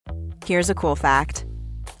Here's a cool fact.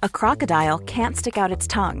 A crocodile can't stick out its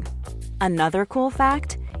tongue. Another cool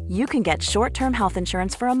fact, you can get short-term health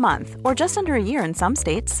insurance for a month or just under a year in some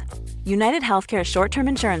states. United Healthcare short-term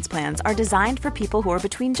insurance plans are designed for people who are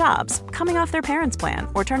between jobs, coming off their parents' plan,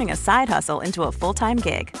 or turning a side hustle into a full-time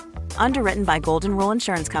gig. Underwritten by Golden Rule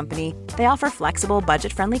Insurance Company, they offer flexible,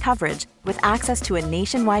 budget-friendly coverage with access to a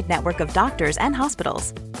nationwide network of doctors and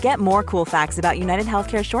hospitals. Get more cool facts about United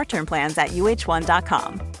Healthcare short-term plans at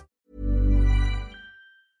uh1.com.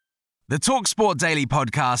 The TalkSport Daily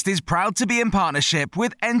podcast is proud to be in partnership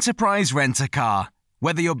with Enterprise Rent-A-Car.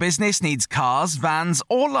 Whether your business needs cars, vans,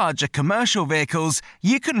 or larger commercial vehicles,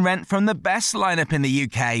 you can rent from the best lineup in the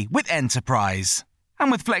UK with Enterprise.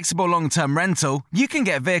 And with flexible long-term rental, you can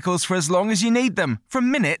get vehicles for as long as you need them,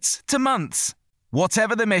 from minutes to months.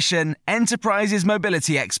 Whatever the mission, Enterprise's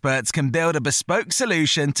mobility experts can build a bespoke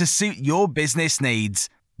solution to suit your business needs.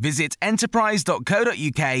 Visit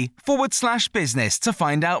enterprise.co.uk/business to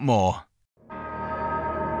find out more.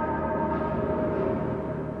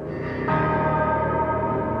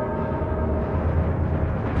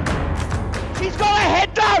 She's got her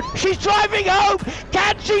head down. She's driving home.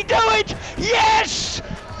 Can she do it? Yes!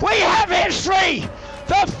 We have history.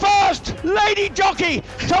 The first lady jockey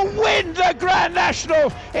to win the Grand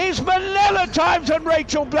National is Manila Times and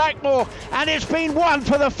Rachel Blackmore, and it's been won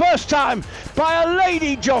for the first time by a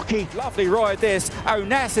lady jockey. Lovely ride this.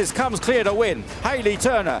 Onassis comes clear to win. Hayley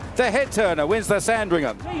Turner, the head turner, wins the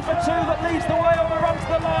Sandringham. T4 2 that leads the way on the run to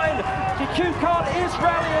the line. Q-Cart is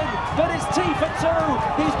rallying, but it's T4 2.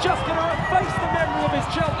 He's just going to replace the memory of his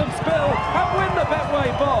Cheltenham spill and win the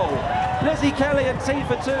Betway Bowl. Lizzie Kelly and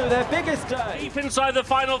T4 2, their biggest day. Deep inside the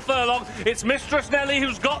final furlong, it's Mistress Nelly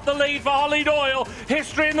who's got the lead for Holly Doyle.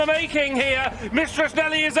 History in the making here. Mistress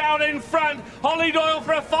Nelly is out in front. Holly Doyle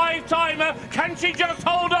for a 5-timer. Can she just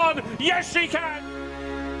hold on? Yes, she can.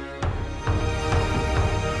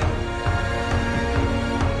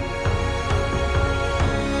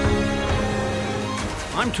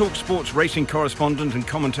 I'm TalkSport's racing correspondent and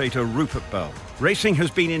commentator Rupert Bell. Racing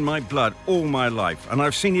has been in my blood all my life, and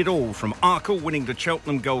I've seen it all from Arkle winning the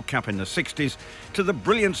Cheltenham Gold Cup in the 60s to the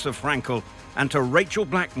brilliance of Frankel and to Rachel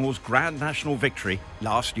Blackmore's Grand National victory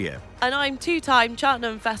last year. And I'm two-time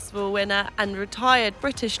Cheltenham Festival winner and retired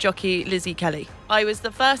British jockey Lizzie Kelly. I was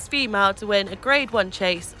the first female to win a Grade 1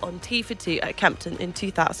 chase on T4 2 at Kempton in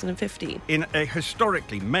 2015. In a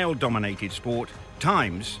historically male-dominated sport,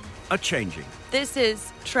 times are changing. This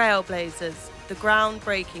is Trailblazers, the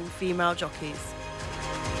groundbreaking female jockeys.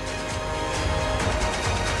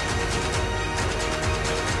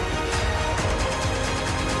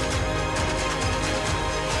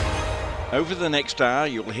 Over the next hour,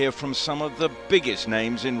 you'll hear from some of the biggest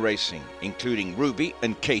names in racing, including Ruby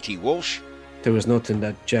and Katie Walsh. There was nothing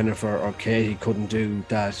that Jennifer or Katie couldn't do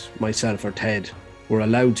that myself or Ted were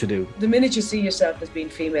allowed to do. The minute you see yourself as being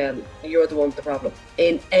female, you're the one with the problem.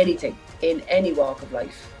 In anything, in any walk of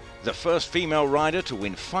life. The first female rider to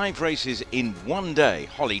win 5 races in one day,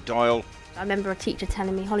 Holly Doyle. I remember a teacher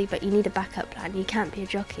telling me, Holly, but you need a backup plan. You can't be a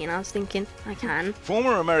jockey. And I was thinking, I can.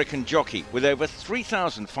 Former American jockey with over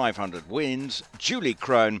 3,500 wins, Julie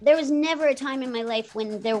Crone. There was never a time in my life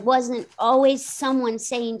when there wasn't always someone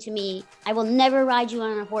saying to me, I will never ride you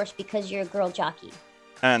on a horse because you're a girl jockey.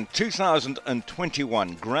 And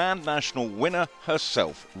 2021 Grand National winner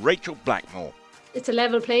herself, Rachel Blackmore. It's a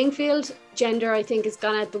level playing field. Gender, I think, has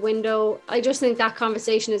gone out the window. I just think that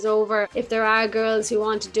conversation is over. If there are girls who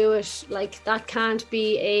want to do it, that can't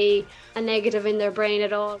be a negative in their brain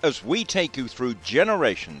at all. As we take you through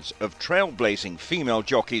generations of trailblazing female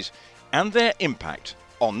jockeys and their impact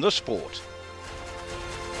on the sport.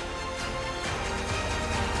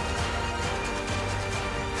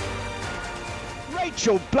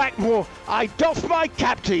 Rachel Blackmore, I doff my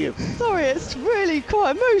cap to you. Sorry, it's really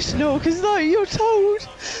quite emotional because you're told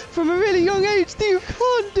from a really young age that you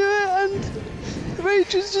can't do it, and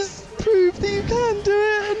Rachel's just proved that you can do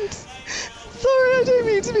it. And sorry, I don't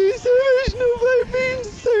mean to be so emotional, but it means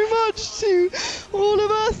so much to all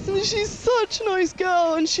of us, and she's such a nice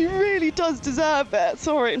girl and she really does deserve it.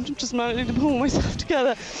 Sorry, I'm just managing to pull myself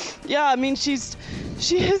together. Yeah, I mean, she is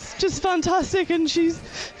just fantastic, and she's,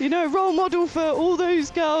 a role model for all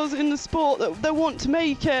those girls in the sport that want to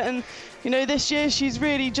make it. And, this year she's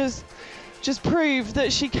really just proved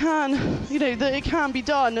that she can, that it can be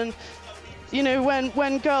done. And,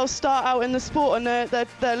 when girls start out in the sport and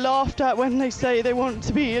they're laughed at when they say they want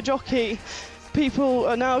to be a jockey, people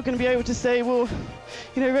are now going to be able to say, well,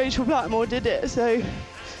 Rachel Blackmore did it, so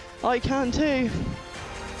I can too.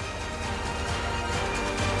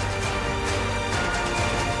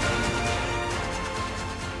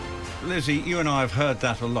 Lizzie, you and I have heard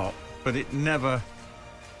that a lot. but it never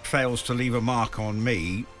fails to leave a mark on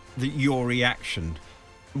me that your reaction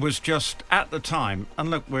was just, at the time, and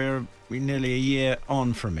look, we're nearly a year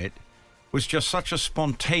on from it, was just such a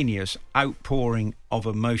spontaneous outpouring of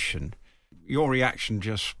emotion. Your reaction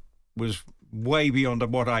just was way beyond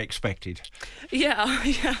what I expected. Yeah,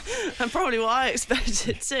 and probably what I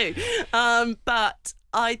expected too. But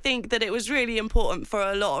I think that it was really important for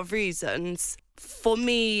a lot of reasons. For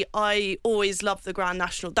me, I always loved the Grand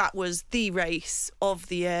National. That was the race of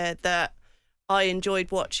the year that I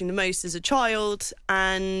enjoyed watching the most as a child,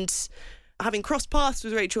 and having crossed paths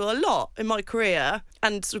with Rachel a lot in my career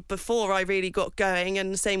and sort of before I really got going,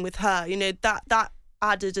 and the same with her, you know, that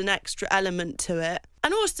added an extra element to it.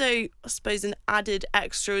 And also, I suppose, an added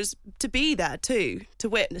extra is to be there too, to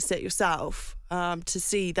witness it yourself, to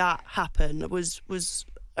see that happen was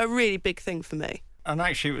a really big thing for me. And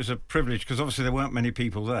actually it was a privilege because obviously there weren't many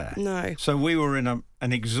people there. No. So we were in an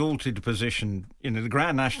exalted position. You know, the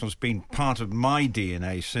Grand National's been part of my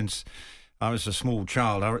DNA since I was a small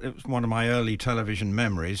child. It was one of my early television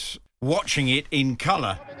memories, watching it in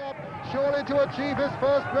colour. Surely to achieve his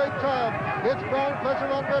first great triumph. It's Brown Pleasure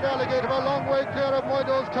on Red Alligator, a long way clear of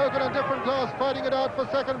Moido's Token and Different Class, fighting it out for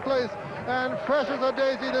second place. And fresh as a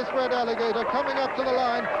daisy, this Red Alligator coming up to the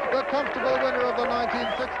line, the comfortable winner of the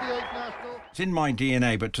 1968 National. It's in my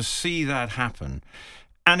DNA, but to see that happen,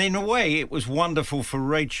 and in a way it was wonderful for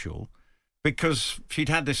Rachel because she'd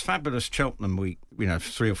had this fabulous Cheltenham week,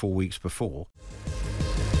 3 or 4 weeks before.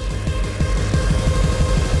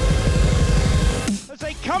 As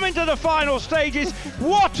they come into the final stages,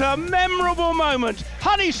 what a memorable moment.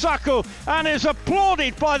 Honeysuckle, and is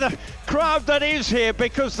applauded by the crowd that is here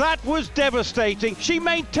because that was devastating. She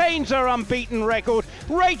maintains her unbeaten record.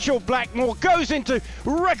 Rachel Blackmore goes into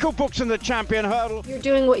record books in the champion hurdle. You're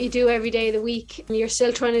doing what you do every day of the week. You're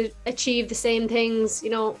still trying to achieve the same things. You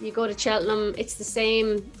know, you go to Cheltenham, it's the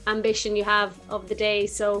same ambition you have of the day.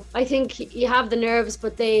 So I think you have the nerves,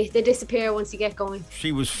 but they disappear once you get going.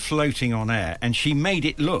 She was floating on air and she made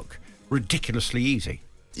it look ridiculously easy.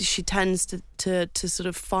 She tends to sort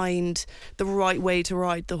of find the right way to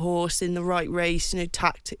ride the horse in the right race,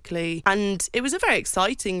 tactically. And it was a very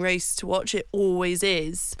exciting race to watch. It always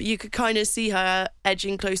is. But you could kind of see her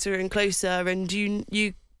edging closer and closer. And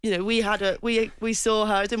we saw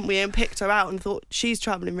her, didn't we, and picked her out and thought she's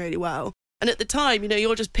travelling really well. And at the time,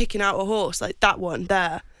 you're just picking out a horse like that one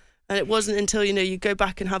there. And it wasn't until, you go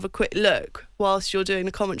back and have a quick look whilst you're doing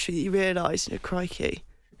the commentary that you realise, crikey,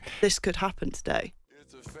 this could happen today.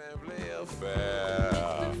 Family affair.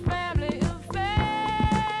 It's a family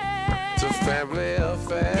affair. It's a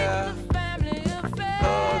family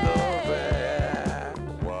affair.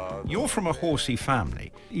 You're from a horsey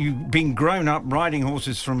family. You've been grown up riding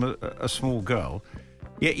horses from a small girl,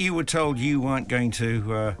 yet you were told you weren't going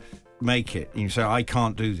to make it. You say, I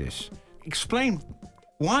can't do this. Explain,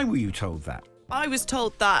 why were you told that? I was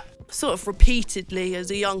told that sort of repeatedly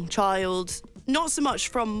as a young child, not so much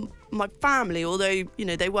from my family, although,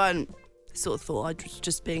 they weren't, sort of thought I was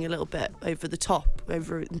just being a little bit over the top,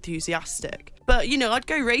 over enthusiastic. But, I'd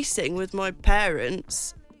go racing with my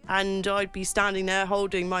parents and I'd be standing there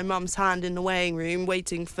holding my mum's hand in the weighing room,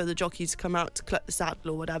 waiting for the jockeys to come out to collect the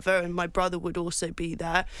saddle or whatever. And my brother would also be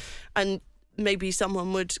there. And maybe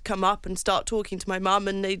someone would come up and start talking to my mum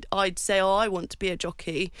and I'd say, oh, I want to be a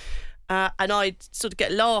jockey. And I'd sort of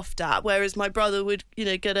get laughed at, whereas my brother would,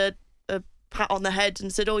 get a pat on the head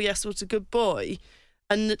and said, oh yes, what a good boy.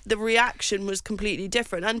 And the reaction was completely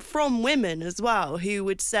different, and from women as well, who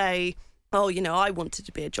would say, oh, I wanted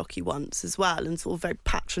to be a jockey once as well, and sort of very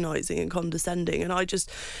patronising and condescending. And I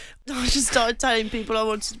just started telling people I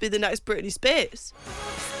wanted to be the next Britney Spears.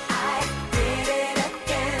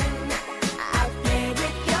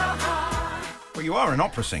 Well, you are an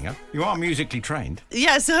opera singer. You are musically trained.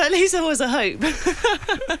 Yeah, so at least there was a hope.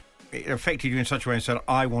 It affected you in such a way and said,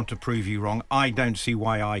 I want to prove you wrong. I don't see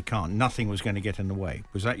why I can't. Nothing was going to get in the way.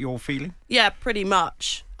 Was that your feeling? Yeah, pretty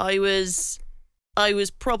much. I was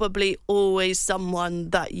probably always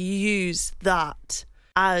someone that used that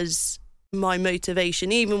as my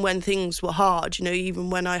motivation, even when things were hard, even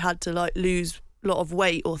when I had to lose a lot of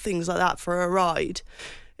weight or things like that for a ride.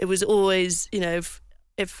 It was always, if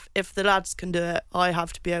the lads can do it, I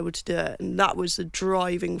have to be able to do it. And that was the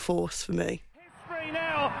driving force for me.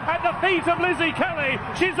 Now at the feet of Lizzie Kelly.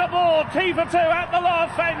 She's aboard. T for 2 at the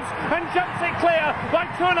last fence and jumps it clear by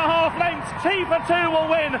 2.5 lengths. T for 2 will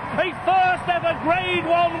win a first ever Grade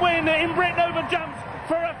 1 win in Britain over jumps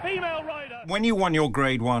for a female rider. When you won your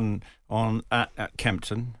Grade 1 at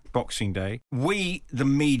Kempton, Boxing Day, we, the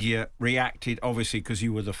media, reacted obviously because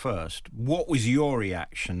you were the first. What was your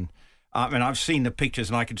reaction I mean, I've seen the pictures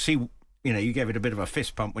and I could see, you gave it a bit of a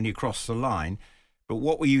fist pump when you crossed the line. But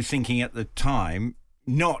what were you thinking at the time?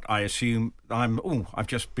 Not, I assume, I've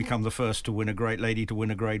just become the first to win a Great Lady to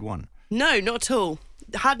win a Grade 1. No, not at all.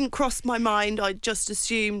 It hadn't crossed my mind. I just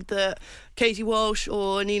assumed that Katie Walsh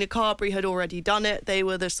or Nina Carberry had already done it. They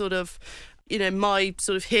were the sort of, my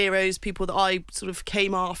sort of heroes, people that I sort of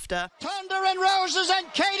came after. Thunder and Roses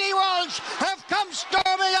and Katie Walsh have come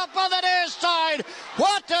storming up on the near side.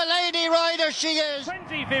 What a lady rider she is.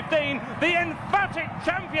 2015, the emphatic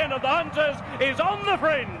champion of the Hunters is on the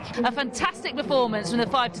fringe. A fantastic performance from the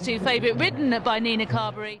 5-2 favourite, ridden by Nina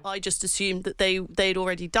Carberry. I just assumed that they'd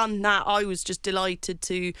already done that. I was just delighted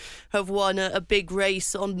to have won a big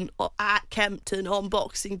race at Kempton on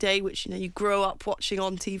Boxing Day, which you grow up watching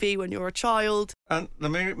on TV when you're a child. And the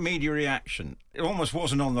media reaction, it almost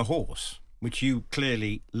wasn't on the horse, which you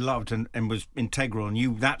clearly loved and was integral,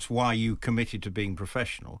 and that's why you committed to being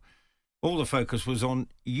professional. All the focus was on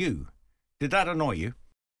you. Did that annoy you?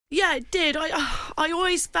 Yeah, it did. I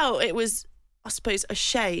always felt it was, I suppose, a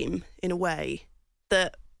shame in a way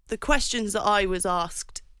that the questions that I was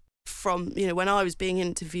asked from, when I was being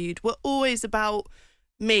interviewed were always about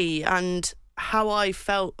me and how I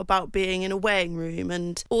felt about being in a weighing room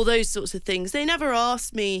and all those sorts of things. They never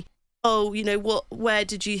asked me, where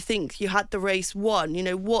did you think you had the race won?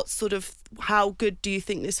 What sort of, how good do you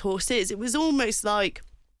think this horse is? It was almost like,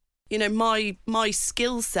 my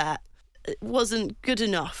skill set wasn't good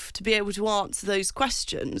enough to be able to answer those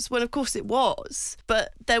questions, when of course it was,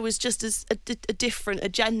 but there was just a different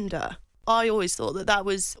agenda. I always thought that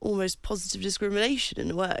was almost positive discrimination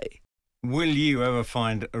in a way. Will you ever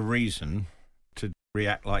find a reason to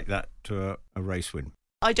react like that to a race win?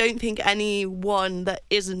 I don't think anyone that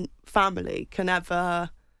isn't family can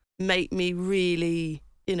ever make me really,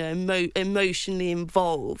 emotionally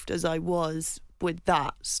involved as I was with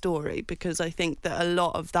that story, because I think that a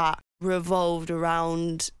lot of that revolved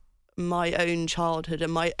around my own childhood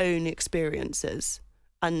and my own experiences,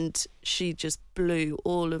 and she just blew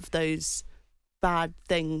all of those bad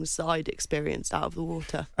things that I'd experienced out of the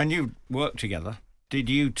water. And you worked together. Did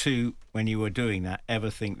you two, when you were doing that, ever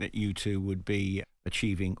think that you two would be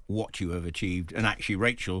achieving what you have achieved, and actually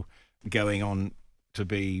Rachel going on to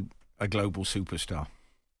be a global superstar?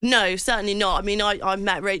 No, certainly not. I mean, I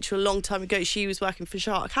met Rachel a long time ago. She was working for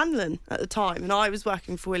Shark Hanlon at the time, and I was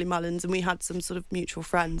working for Willie Mullins, and we had some sort of mutual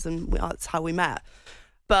friends, and that's how we met.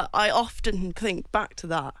 But I often think back to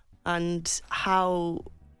that and how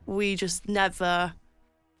we just neither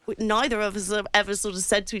of us have ever sort of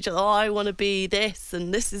said to each other, I want to be this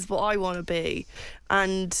and this is what I want to be.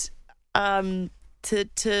 And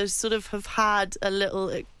to sort of have had a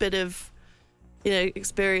little bit of,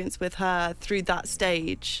 experience with her through that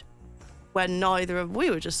stage when we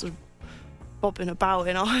were just sort of bobbing about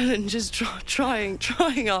in Ireland, just trying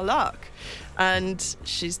our luck. And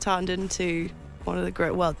she's turned into one of the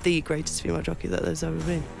greatest female jockey that there's ever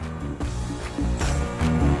been.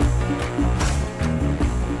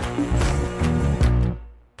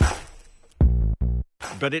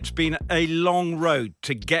 But it's been a long road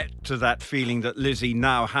to get to that feeling that Lizzie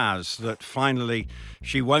now has, that finally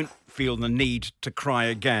she won't feel the need to cry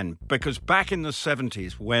again. Because back in the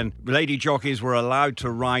 70s, when lady jockeys were allowed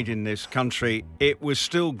to ride in this country, it was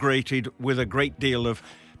still greeted with a great deal of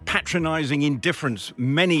patronising indifference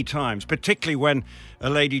many times, particularly when a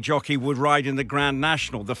lady jockey would ride in the Grand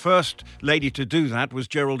National. The first lady to do that was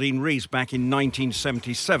Geraldine Rees back in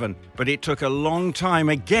 1977, but it took a long time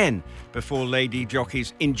again before lady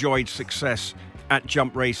jockeys enjoyed success at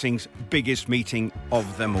jump racing's biggest meeting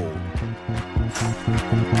of them all.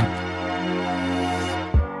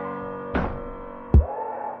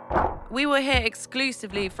 We will hear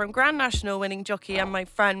exclusively from Grand National winning jockey and my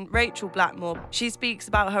friend Rachel Blackmore. She speaks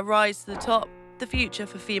about her rise to the top, the future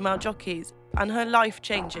for female jockeys, and her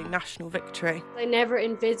life-changing national victory. I never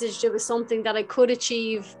envisaged it was something that I could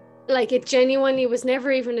achieve. Like, it genuinely was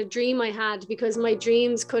never even a dream I had, because my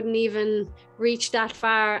dreams couldn't even reach that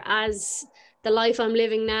far as the life I'm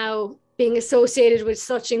living now, being associated with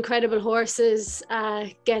such incredible horses,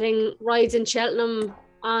 getting rides in Cheltenham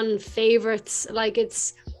on favourites. Like,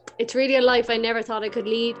 it's really a life I never thought I could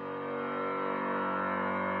lead.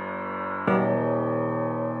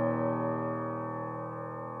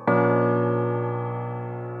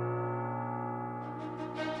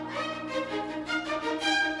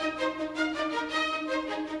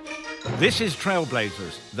 This is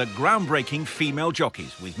Trailblazers, the groundbreaking female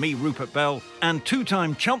jockeys, with me, Rupert Bell, and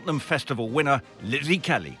two-time Cheltenham Festival winner, Lizzie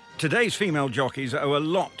Kelly. Today's female jockeys owe a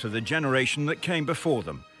lot to the generation that came before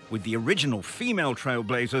them, with the original female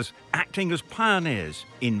Trailblazers acting as pioneers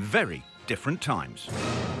in very different times.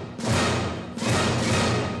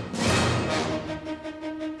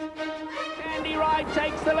 Ride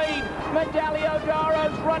takes the lead. Medallion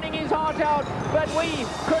D'Oro's running his heart out, but we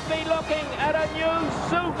could be looking at a new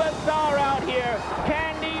superstar out here.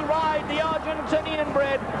 Candy Ride, the Argentinian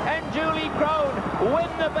bred, and Julie Crone win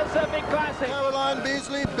the Pacific Classic. Caroline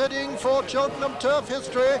Beasley bidding for Cheltenham turf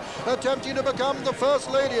history, attempting to become the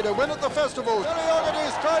first lady to win at the festival. Ellie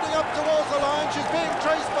Ogilvy striding up towards the line. She's being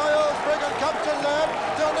traced by Earlsbrig and Captain Ladd.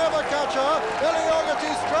 They'll never catch her. Ellie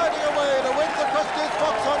Ogilvy striding away to win the Christie's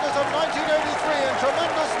Fox Hunters of 1983 in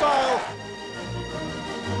tremendous style.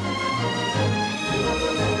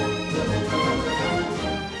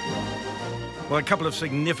 Well, a couple of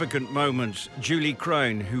significant moments. Julie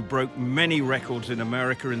Crone, who broke many records in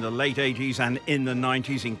America in the late 80s and in the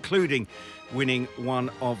 90s, including winning one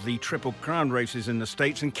of the Triple Crown races in the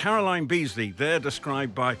States. And Caroline Beasley, there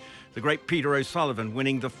described by the great Peter O'Sullivan,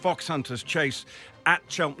 winning the Fox Hunters Chase at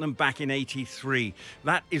Cheltenham back in 83.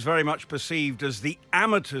 That is very much perceived as the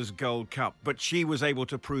Amateurs Gold Cup, but she was able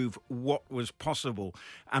to prove what was possible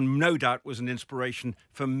and no doubt was an inspiration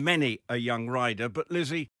for many a young rider. But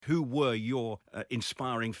Lizzie, who were your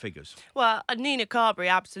inspiring figures? Well, Nina Carberry,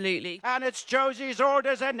 absolutely. And it's Josie's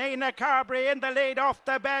orders, and Nina Carberry in the lead off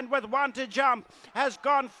the bend with one to jump, has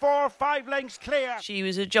gone 4 or 5 lengths clear. She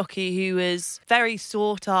was a jockey who was very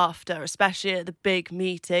sought after, especially at the big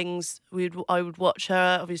meetings. I would watch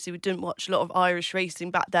her. Obviously, we didn't watch a lot of Irish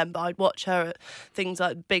racing back then, but I'd watch her at things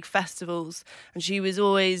like big festivals, and she was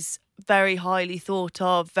always very highly thought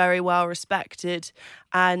of, very well respected,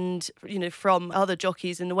 and, you know, from other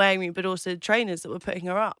jockeys in the weighing room, but also trainers that were putting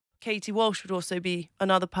her up. Katie Walsh would also be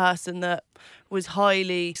another person that was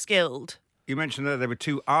highly skilled. You mentioned that there were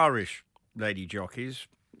 2 Irish lady jockeys,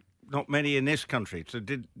 not many in this country. So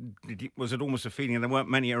was it almost a feeling there weren't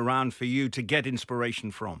many around for you to get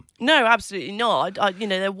inspiration from? No, absolutely not.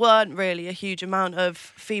 There weren't really a huge amount of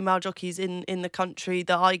female jockeys in the country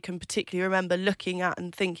that I can particularly remember looking at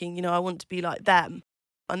and thinking, I want to be like them.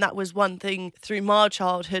 And that was one thing through my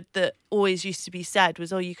childhood that always used to be said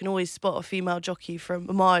was, you can always spot a female jockey from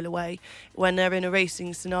a mile away when they're in a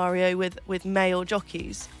racing scenario with male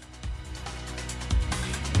jockeys.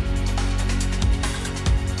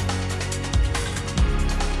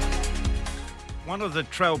 One of the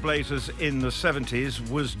trailblazers in the 70s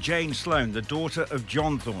was Jane Sloane, the daughter of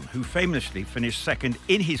John Thorne, who famously finished second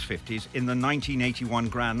in his 50s in the 1981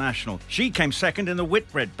 Grand National. She came second in the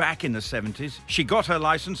Whitbread back in the 70s. She got her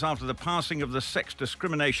licence after the passing of the Sex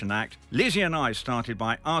Discrimination Act. Lizzie and I started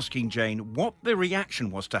by asking Jane what the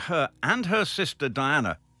reaction was to her and her sister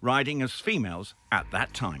Diana riding as females at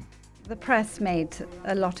that time. The press made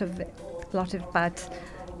a lot of about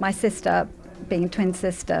my sister being a twin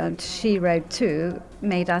sister. She rode too,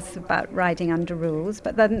 made us about riding under rules,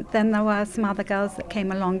 but then there were some other girls that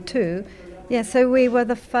came along too. Yeah, so we were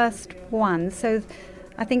the first ones, so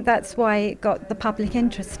I think that's why it got the public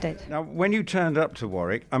interested. Now, when you turned up to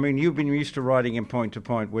Warwick, you've been used to riding in point to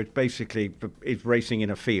point, which basically is racing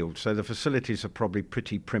in a field, so the facilities are probably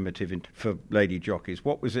pretty primitive for lady jockeys.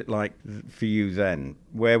 What was it like for you then?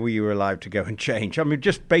 Where were you allowed to go and change?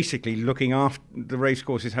 Just basically looking after the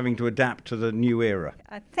racecourses, having to adapt to the new era.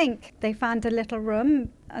 I think they found a little room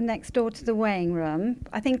next door to the weighing room.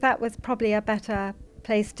 I think that was probably a better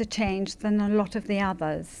place to change than a lot of the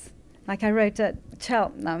others. Like I rode at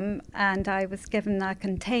Cheltenham and I was given a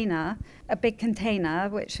big container,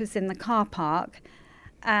 which was in the car park,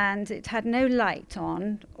 and it had no light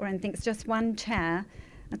on or anything, it's just one chair.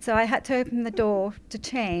 And so I had to open the door to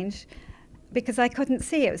change because I couldn't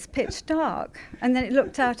see, it was pitch dark. And then it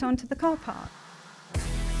looked out onto the car park.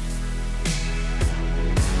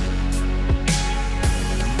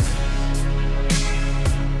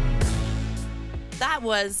 That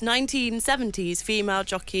was 1970s female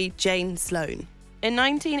jockey Jane Sloane. In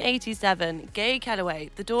 1987, Gay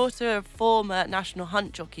Kellaway, the daughter of former National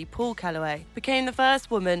Hunt jockey Paul Kellaway, became the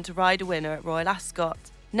first woman to ride a winner at Royal Ascot.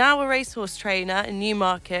 Now a racehorse trainer in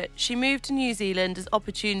Newmarket, she moved to New Zealand as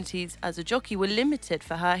opportunities as a jockey were limited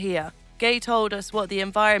for her here. Gay told us what the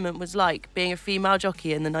environment was like being a female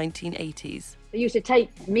jockey in the 1980s. They used to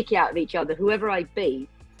take mickey out of each other, whoever I be.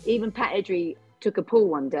 Even Pat Edry took a pull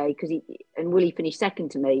one day and Willie finished second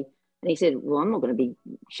to me, and he said, well, I'm not going to be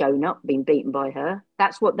showing up being beaten by her.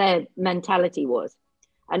 That's what their mentality was.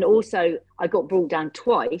 And also I got brought down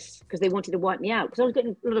twice because they wanted to wipe me out because I was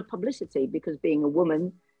getting a lot of publicity because being a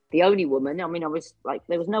woman, the only woman, I was like,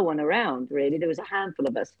 there was no one around really, there was a handful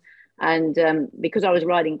of us, and because I was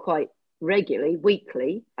riding quite regularly,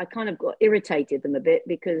 weekly, I kind of irritated them a bit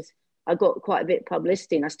because I got quite a bit of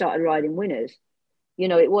publicity and I started riding winners.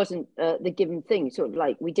 It wasn't the given thing. Sort of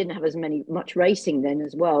like we didn't have as much racing then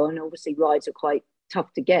as well. And obviously rides are quite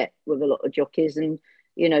tough to get with a lot of jockeys. And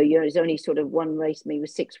There's only sort of one race me with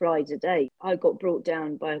 6 rides a day. I got brought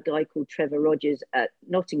down by a guy called Trevor Rogers at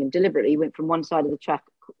Nottingham deliberately. He went from one side of the track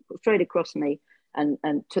straight across me and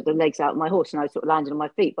took the legs out of my horse, and I sort of landed on my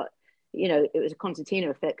feet. But, it was a concertina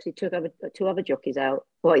effect. He took 2 other jockeys out,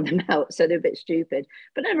 wiped them out, so they're a bit stupid.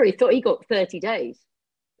 But I never really thought he got 30 days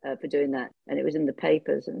for doing that, and it was in the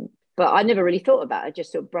papers. But I never really thought about it. I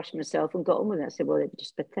just sort of brushed myself and got on with it. I said, well, they're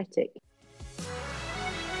just pathetic.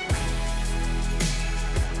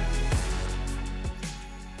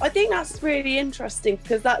 I think that's really interesting,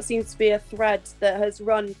 because that seems to be a thread that has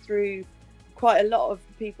run through quite a lot of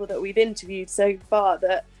people that we've interviewed so far,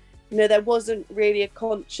 that there wasn't really a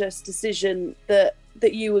conscious decision that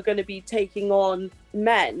you were going to be taking on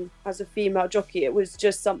men as a female jockey. It was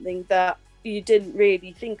just something that you didn't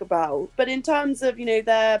really think about. But in terms of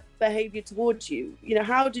their behaviour towards you,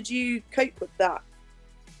 how did you cope with that?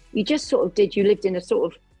 You just sort of did. You lived in a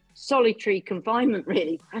sort of solitary confinement,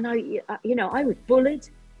 really. And I was bullied.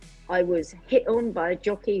 I was hit on by a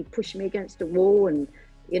jockey who pushed me against a wall and,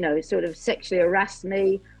 sort of sexually harassed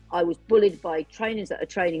me. I was bullied by trainers that are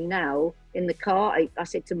training now in the car. I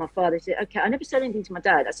said to my father, I said, okay, I never said anything to my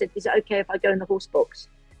dad. I said, is it okay if I go in the horse box?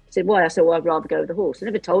 He said, why? I said, well, I'd rather go with the horse. I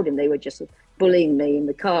never told him they were just bullying me in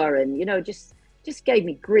the car and, just gave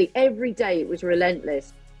me grief. Every day it was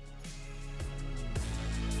relentless.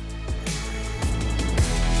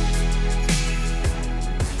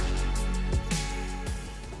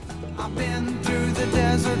 I've been through the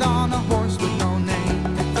desert on a horse with no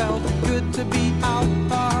name. It felt good to be out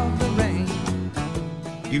of the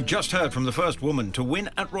rain. You've just heard from the first woman to win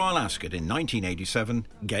at Royal Ascot in 1987,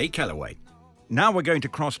 Gay Kellaway. Now we're going to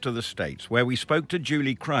cross to the States, where we spoke to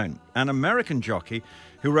Julie Crone, an American jockey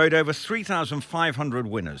who rode over 3,500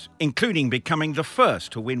 winners, including becoming the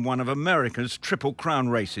first to win one of America's Triple Crown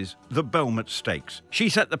races, the Belmont Stakes. She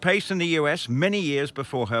set the pace in the US many years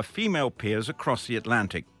before her female peers across the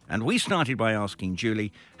Atlantic. And we started by asking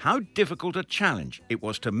Julie how difficult a challenge it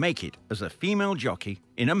was to make it as a female jockey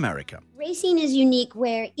in America. Racing is unique,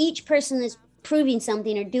 where each person is proving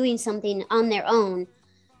something or doing something on their own.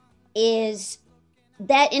 Is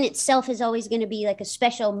that in itself is always going to be like a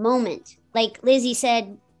special moment. Like Lizzie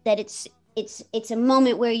said, that it's a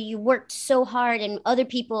moment where you worked so hard and other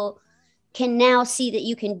people can now see that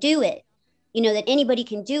you can do it, that anybody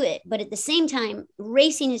can do it. But at the same time,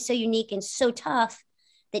 racing is so unique and so tough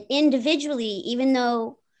that individually, even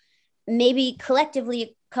though maybe collectively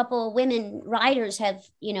a couple of women riders have,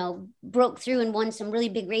 broke through and won some really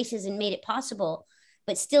big races and made it possible,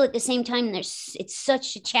 but still at the same time, it's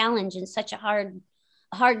such a challenge and such a hard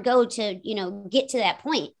go to, get to that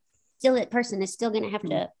point. Still, that person is still going to have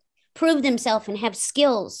to prove themselves and have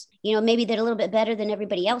skills, maybe they're a little bit better than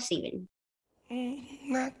everybody else even.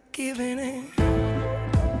 Not giving in.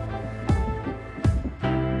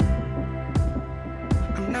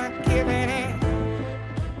 Not giving in.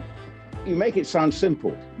 You make it sound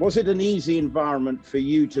simple. Was it an easy environment for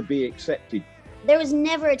you to be accepted? There was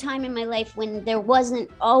never a time in my life when there wasn't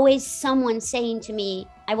always someone saying to me,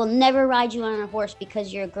 I will never ride you on a horse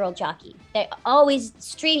because you're a girl jockey. They always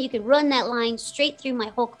you could run that line straight through my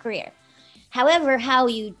whole career. However, how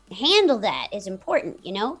you handle that is important,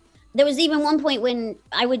 There was even one point when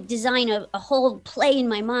I would design a whole play in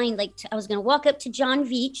my mind, like I was going to walk up to John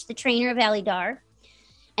Veach, the trainer of Alidar,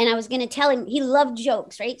 and I was going to tell him, he loved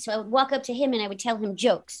jokes, right? So I would walk up to him and I would tell him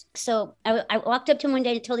jokes. So I walked up to him one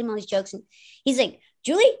day and told him all these jokes. And he's like,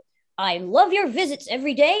 Julie, I love your visits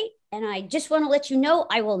every day. And I just want to let you know,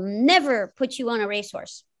 I will never put you on a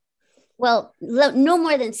racehorse. Well, no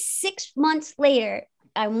more than 6 months later,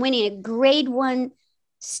 I'm winning a grade 1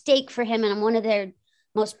 stake for him. And I'm one of their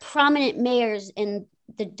most prominent mares in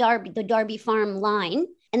the Derby Farm line.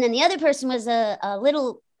 And then the other person was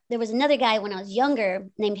there was another guy when I was younger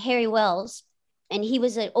named Harry Wells, and he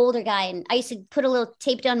was an older guy. And I used to put a little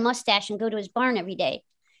taped on mustache and go to his barn every day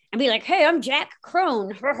and be like, hey, I'm Jack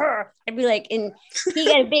Crone. I'd be like, and he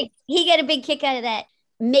got a big kick out of that.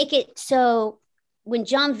 Make it so when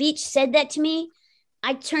John Veach said that to me,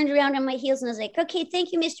 I turned around on my heels and I was like, okay,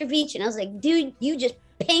 thank you, Mr. Veach. And I was like, dude, you just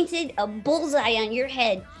painted a bullseye on your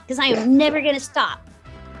head because I am never going to stop.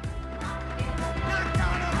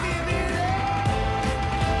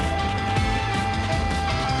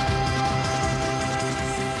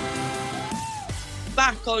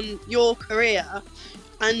 Back on your career,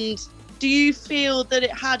 and do you feel that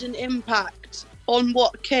it had an impact on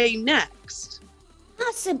what came next?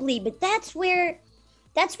 Possibly, but that's where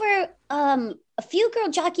a few girl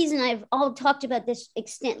jockeys and I've all talked about this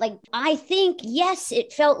extent. Like, I think, yes,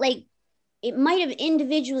 it felt like it might have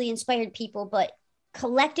individually inspired people, but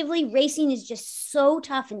collectively racing is just so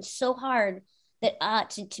tough and so hard that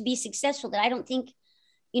to be successful, that I don't think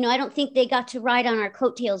they got to ride on our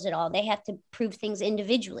coattails at all. They have to prove things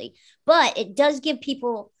individually. But it does give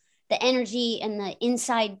people the energy and the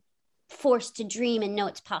inside force to dream and know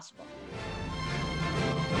it's possible.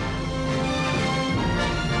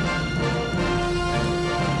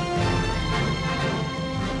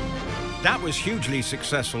 That was hugely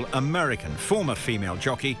successful American former female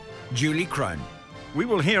jockey, Julie Crone. We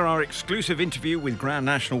will hear our exclusive interview with Grand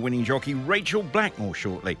National winning jockey Rachel Blackmore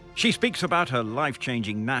shortly. She speaks about her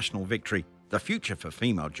life-changing national victory, the future for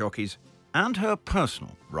female jockeys, and her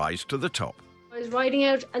personal rise to the top. I was riding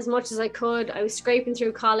out as much as I could. I was scraping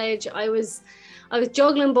through college. I was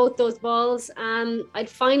juggling both those balls. I'd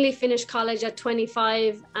finally finished college at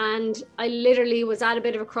 25, and I literally was at a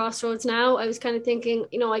bit of a crossroads now. I was kind of thinking,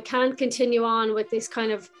 I can't continue on with this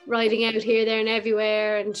kind of riding out here, there and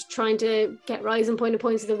everywhere and trying to get rising point of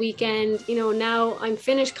points of the weekend. Now I'm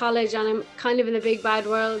finished college and I'm kind of in the big bad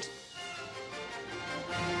world.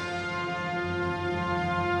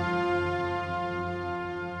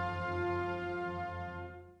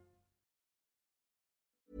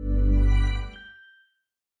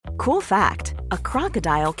 Cool fact, a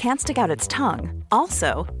crocodile can't stick out its tongue.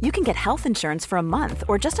 Also, you can get health insurance for a month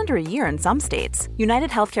or just under a year in some states.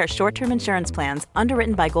 United Healthcare short-term insurance plans,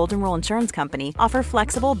 underwritten by Golden Rule Insurance Company, offer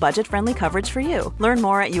flexible, budget-friendly coverage for you. Learn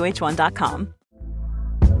more at uh1.com.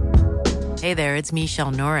 Hey there, it's Michelle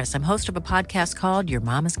Norris. I'm host of a podcast called Your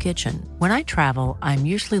Mama's Kitchen. When I travel, I'm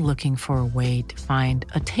usually looking for a way to find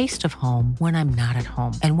a taste of home when I'm not at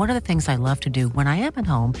home. And one of the things I love to do when I am at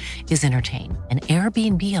home is entertain. And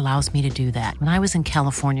Airbnb allows me to do that. When I was in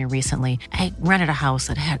California recently, I rented a house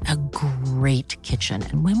that had a great kitchen.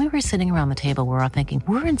 And when we were sitting around the table, we were all thinking,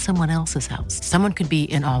 we're in someone else's house. Someone could be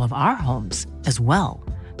in all of our homes as well.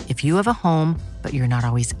 If you have a home, but you're not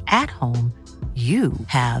always at home, you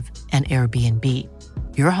have an Airbnb.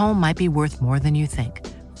 Your home might be worth more than you think.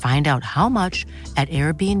 Find out how much at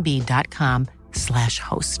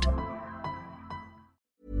airbnb.com/host.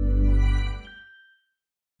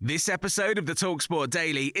 This episode of the TalkSport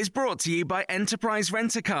Daily is brought to you by Enterprise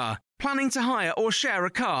Rent-A-Car. Planning to hire or share a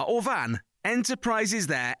car or van? Enterprise is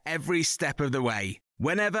there every step of the way.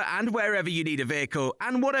 Whenever and wherever you need a vehicle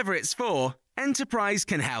and whatever it's for, Enterprise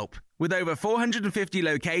can help. With over 450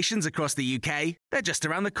 locations across the UK, they're just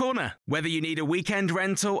around the corner. Whether you need a weekend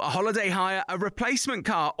rental, a holiday hire, a replacement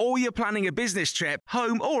car, or you're planning a business trip,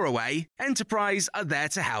 home or away, Enterprise are there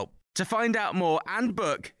to help. To find out more and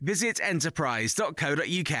book, visit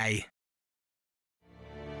enterprise.co.uk.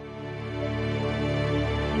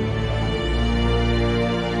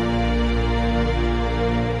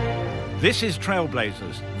 This is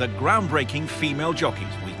Trailblazers, the groundbreaking female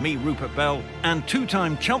jockeys, with me, Rupert Bell, and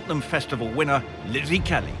two-time Cheltenham Festival winner, Lizzie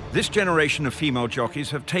Kelly. This generation of female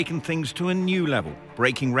jockeys have taken things to a new level,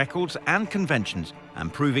 breaking records and conventions,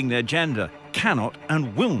 and proving their gender cannot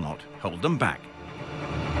and will not hold them back.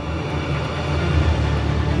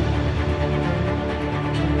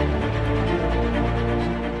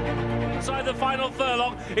 The final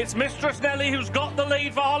furlong, it's Mistress Nelly who's got the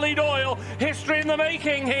lead for Holly Doyle. History in the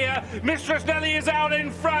making here. Mistress Nelly is out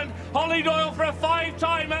in front. Holly Doyle for a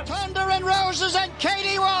five-timer. Thunder and Roses and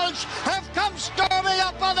Katie Walsh have come storming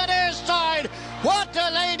up on the near side. What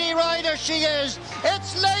a lady rider she is.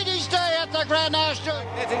 It's Ladies' Day at the Grand National.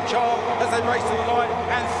 Magnetic Charm as they race to the line,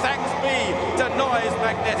 and Thanksby denies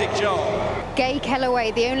Magnetic Charm. Gay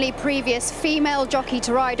Kellaway, the only previous female jockey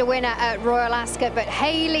to ride a winner at Royal Ascot, but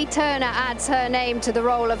Hayley Turner adds her name to the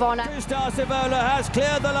roll of honour. Kristar Sivola has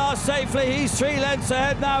cleared the last safely. He's 3 lengths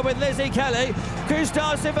ahead now with Lizzie Kelly.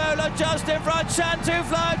 Kristar Sivola just in front. Shantou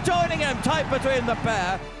Flyer joining him, tight between the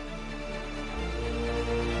pair.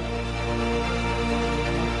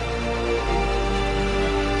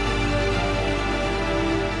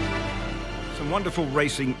 Wonderful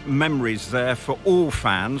racing memories there for all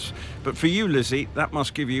fans, but for you, Lizzie, that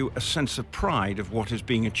must give you a sense of pride of what is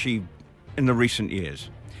being achieved in the recent years.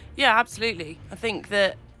 Yeah, absolutely. I think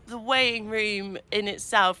that the weighing room in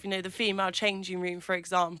itself, the female changing room, for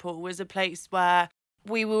example, was a place where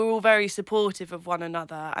we were all very supportive of one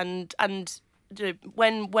another, and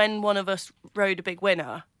when one of us rode a big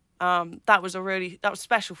winner, that was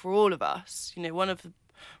special for all of us.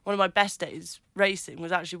 One of my best days racing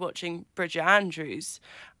was actually watching Bridget Andrews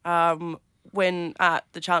win at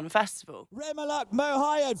the Cheltenham Festival. Remeluk, Mo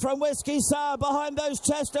Hired from Whiskey Sour behind those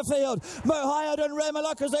Chesterfield. Mo Hired and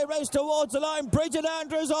Remeluk as they race towards the line. Bridget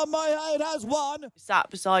Andrews on Mo Hired has won. We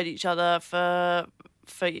sat beside each other for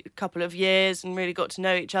a couple of years and really got to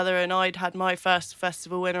know each other, and I'd had my first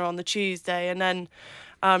festival winner on the Tuesday, and then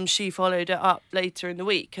she followed it up later in the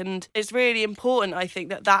week. And it's really important, I think,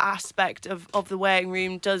 that aspect of the weighing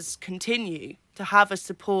room does continue, to have a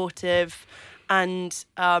supportive and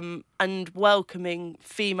welcoming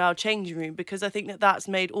female changing room, because I think that's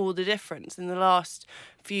made all the difference in the last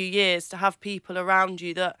few years, to have people around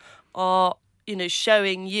you that are,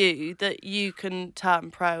 showing you that you can turn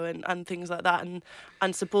pro and things like that,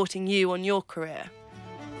 and supporting you on your career.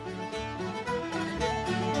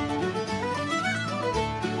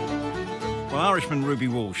 Well, Irishman Ruby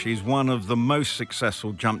Walsh is one of the most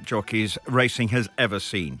successful jump jockeys racing has ever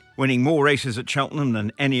seen, winning more races at Cheltenham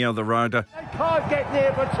than any other rider. They can't get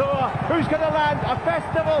near Batur, who's going to land a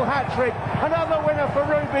festival hat-trick. Another winner for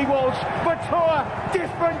Ruby Walsh. Batur,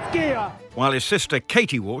 different gear. While his sister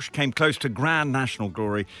Katie Walsh came close to Grand National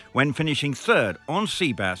glory when finishing third on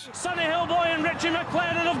Seabass. Sonny Hillboy and Richie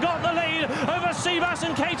McLaren have got the lead over Seabass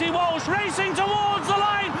and Katie Walsh, racing towards the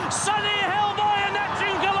line. Sonny Hillboy and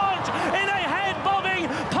Netchin Gallant in a head-bobbing,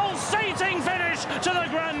 pulsating finish to the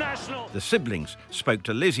Grand National. The siblings spoke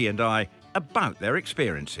to Lizzie and I about their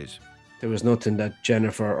experiences. There was nothing that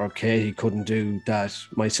Jennifer or Katie couldn't do that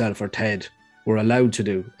myself or Ted were allowed to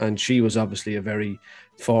do. And she was obviously a very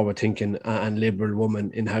forward-thinking and liberal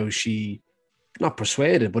woman in how she, not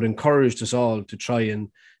persuaded, but encouraged us all to try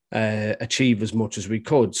and achieve as much as we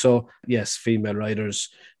could. So, yes, female riders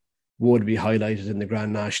would be highlighted in the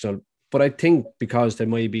Grand National. But I think because there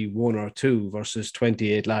might be one or two versus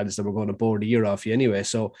 28 lads that were going to board the year off you anyway.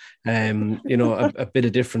 So, a bit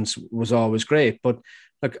of difference was always great. But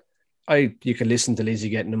look, you can listen to Lizzie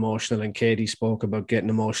getting emotional, and Katie spoke about getting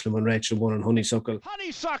emotional when Rachel won on Honeysuckle.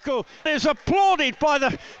 Honeysuckle is applauded by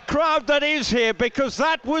the crowd that is here, because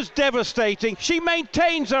that was devastating. She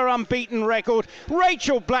maintains her unbeaten record.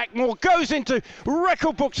 Rachel Blackmore goes into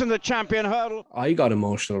record books in the champion hurdle. I got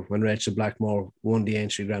emotional when Rachel Blackmore won the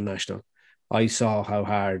Aintree Grand National. I saw how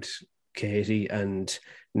hard Katie and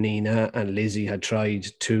Nina and Lizzie had tried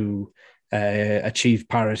to achieve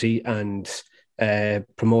parity and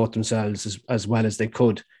promote themselves as well as they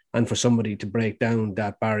could, and for somebody to break down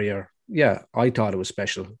that barrier, I thought it was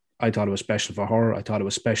special. I thought it was special for her. I thought it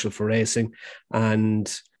was special for racing.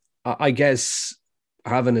 And I guess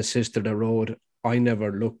having a sister that rode, I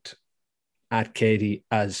never looked at Katie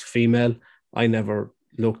as female. I never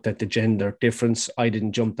looked at the gender difference. I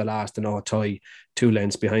didn't jump the last in Autoy 2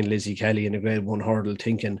 lengths behind Lizzie Kelly in a grade 1 hurdle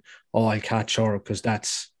thinking, I'll catch her because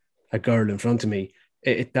that's a girl in front of me.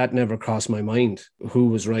 That never crossed my mind. Who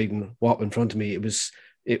was riding what in front of me?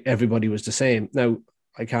 Everybody was the same. Now,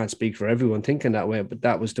 I can't speak for everyone thinking that way, but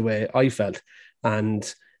that was the way I felt. And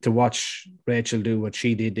to watch Rachel do what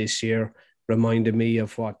she did this year reminded me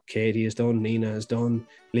of what Katie has done, Nina has done,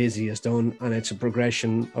 Lizzie has done, and it's a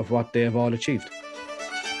progression of what they have all achieved.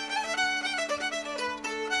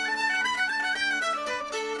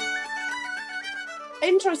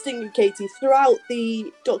 Interestingly, Katie, throughout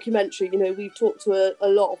the documentary, we've talked to a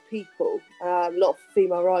lot of people, a lot of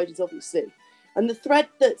female riders, obviously. And the thread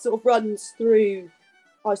that sort of runs through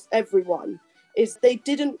us, everyone, is they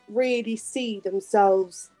didn't really see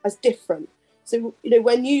themselves as different. So,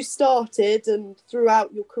 when you started and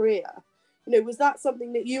throughout your career, was that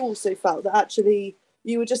something that you also felt, that actually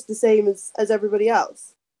you were just the same as everybody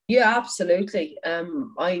else? Yeah, absolutely.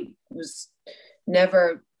 I was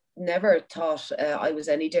never thought I was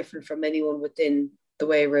any different from anyone within the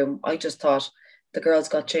weigh room. I just thought the girls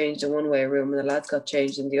got changed in one weigh room and the lads got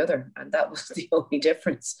changed in the other, and that was the only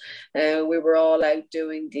difference. We were all out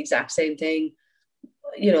doing the exact same thing,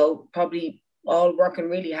 probably all working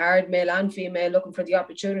really hard, male and female, looking for the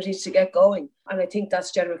opportunities to get going. And I think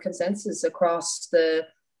that's general consensus across the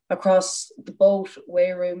both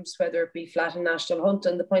weigh rooms, whether it be flat and national hunt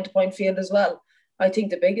and the point-to-point field as well. I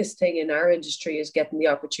think the biggest thing in our industry is getting the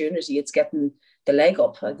opportunity. It's getting the leg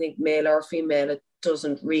up. I think male or female, it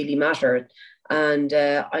doesn't really matter. And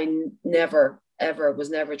I was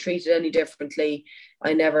never treated any differently.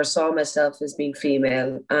 I never saw myself as being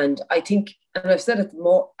female. And I think, and I've said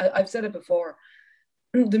it before,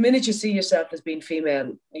 the minute you see yourself as being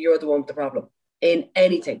female, you're the one with the problem in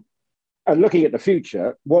anything. And looking at the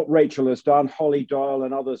future, what Rachel has done, Holly Doyle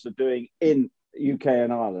and others are doing in UK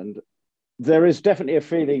and Ireland, there is definitely a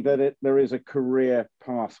feeling that there is a career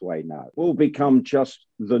pathway now. It will become just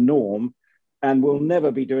the norm, and we'll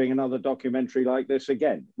never be doing another documentary like this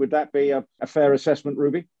again. Would that be a fair assessment,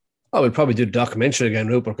 Ruby? I would probably do the documentary again,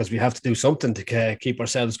 Rupert, because we have to do something to keep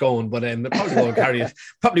ourselves going. But it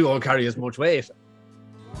probably won't carry as much weight.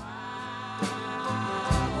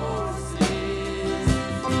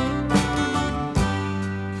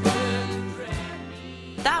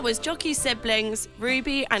 That was Jockey siblings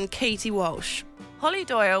Ruby and Katie Walsh. Holly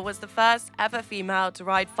Doyle was the first ever female to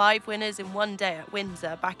ride 5 winners in one day at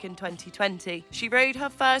Windsor back in 2020. She rode her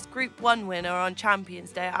first Group 1 winner on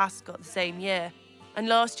Champions Day at Ascot the same year, and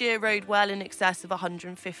last year rode well in excess of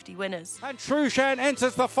 150 winners. And Trueshan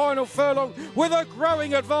enters the final furlong with a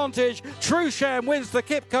growing advantage. Trueshan wins the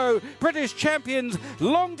Kipco British Champions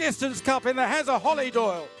Long Distance Cup in the hands of Holly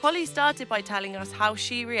Doyle. Holly started by telling us how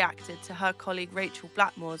she reacted to her colleague Rachel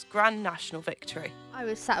Blackmore's Grand National victory. I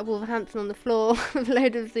was sat at Wolverhampton on the floor with a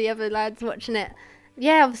load of the other lads watching it.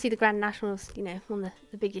 Yeah, obviously the Grand National's, one of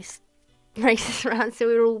the biggest races around, so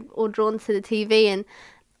we were all drawn to the TV, and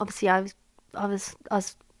obviously I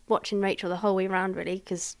was watching Rachel the whole way around, really,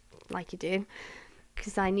 because like you do,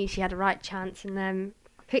 because I knew she had a right chance, and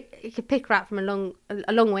you could pick her out from a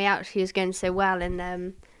long way out. She was going so well,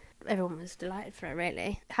 and everyone was delighted for her,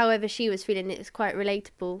 really. However she was feeling, it was quite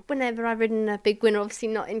relatable. Whenever I've ridden a big winner, obviously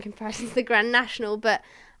not in comparison to the Grand National, but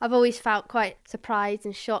I've always felt quite surprised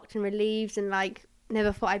and shocked and relieved, and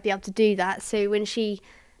never thought I'd be able to do that. So when she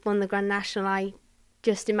won the Grand National, I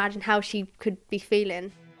just imagined how she could be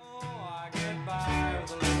feeling.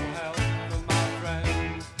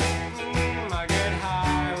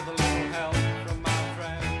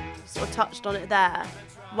 Sort of touched on it there.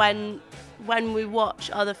 When we watch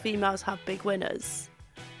other females have big winners,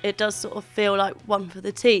 it does sort of feel like one for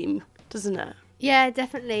the team, doesn't it? Yeah,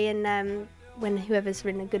 definitely. And when whoever's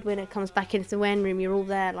ridden a good winner comes back into the weighing room, you're all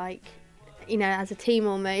there, as a team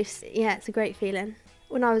almost. Yeah, it's a great feeling.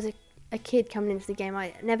 When I was a kid coming into the game,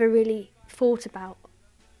 I never really thought about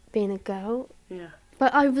being a girl. Yeah.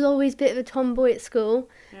 But I was always a bit of a tomboy at school,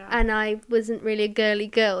 and I wasn't really a girly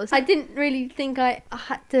girl. So I didn't really think I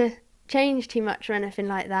had to change too much or anything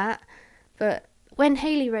like that. But when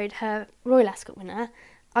Hayley rode her Royal Ascot winner,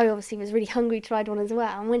 I obviously was really hungry to ride one as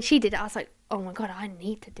well. And when she did it, I was like, oh my God, I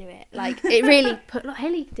need to do it. It really put,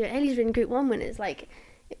 Hayley can do it. Hayley's ridden Group 1 winners.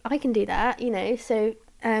 I can do that, So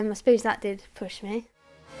I suppose that did push me.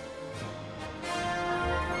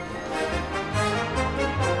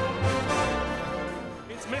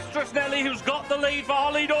 Mistress Nelly, who's got the lead for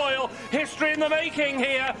Holly Doyle. History in the making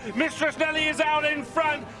here. Mistress Nelly is out in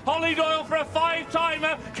front. Holly Doyle for a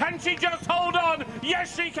 5-timer. Can she just hold on?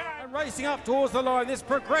 Yes, she can. And racing up towards the line, this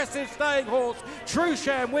progressive staying horse,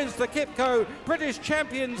 Trueshan, wins the Kipco British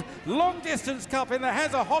Champions Long Distance Cup in the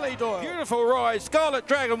hands of Holly Doyle. Beautiful ride. Scarlet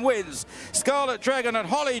Dragon wins. Scarlet Dragon and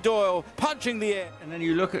Holly Doyle punching the air. And then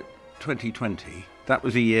you look at 2020. That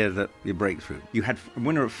was a year that you break through. You had a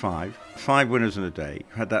winner of 5 winners in a day.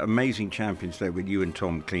 You had that amazing Champions Day with you and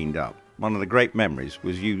Tom cleaned up. One of the great memories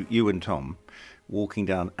was you and Tom walking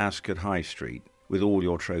down Ascot High Street with all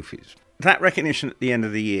your trophies. That recognition at the end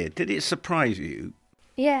of the year, did it surprise you?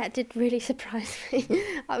 Yeah, it did really surprise me.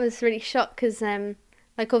 I was really shocked because,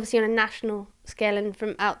 obviously on a national scale and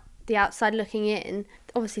from the outside looking in,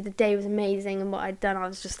 obviously the day was amazing, and what I'd done, I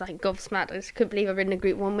was just gobsmacked. I just couldn't believe I'd ridden a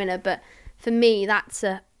Group 1 winner, but for me, that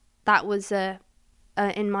was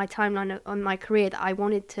in my timeline on my career that I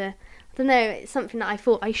wanted to. I don't know. It's something that I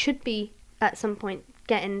thought I should be at some point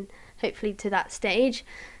getting, hopefully, to that stage,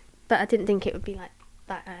 but I didn't think it would be like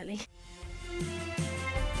that early.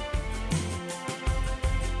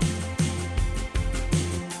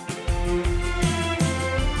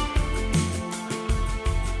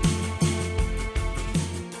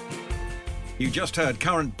 You just heard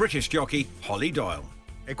current British jockey Holly Doyle.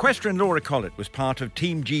 Equestrian Laura Collett was part of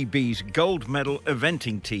Team GB's gold medal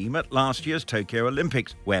eventing team at last year's Tokyo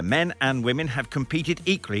Olympics, where men and women have competed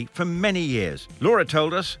equally for many years. Laura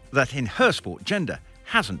told us that in her sport, gender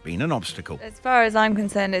hasn't been an obstacle. As far as I'm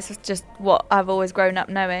concerned, it's just what I've always grown up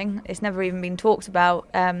knowing. It's never even been talked about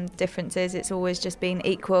differences. It's always just been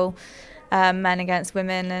equal. Men against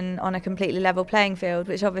women and on a completely level playing field,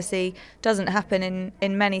 which obviously doesn't happen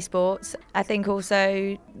in many sports. I think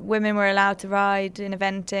also women were allowed to ride in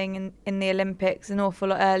eventing in the Olympics an awful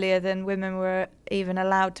lot earlier than women were even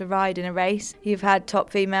allowed to ride in a race. You've had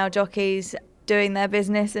top female jockeys doing their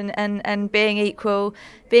business and being equal,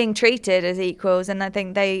 being treated as equals, and I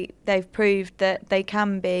think they've proved that they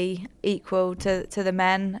can be equal to the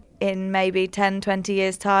men. In maybe 10, 20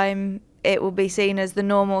 years' time, it will be seen as the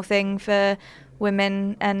normal thing for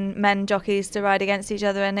women and men jockeys to ride against each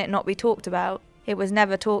other and it not be talked about. It was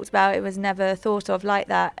never talked about, it was never thought of like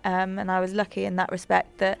that, and I was lucky in that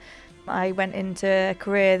respect that I went into a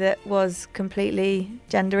career that was completely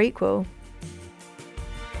gender equal.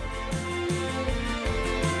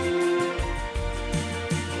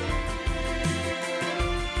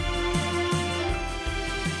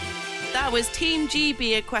 That was Team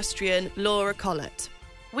GB equestrian Laura Collett.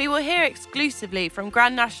 We will hear exclusively from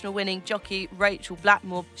Grand National winning jockey Rachel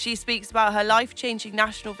Blackmore. She speaks about her life-changing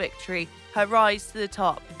national victory her rise to the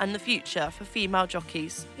top and the future for female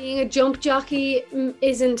jockeys? Being a jump jockey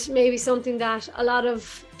isn't maybe something that a lot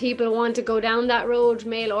of people want to go down that road,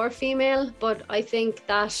 male or female, but I think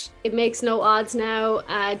that it makes no odds now.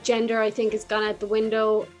 Gender, I think, has gone out the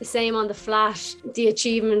window. The same on the flat. The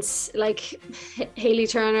achievements like Hayley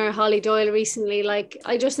Turner, Holly Doyle recently,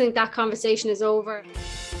 I just think that conversation is over.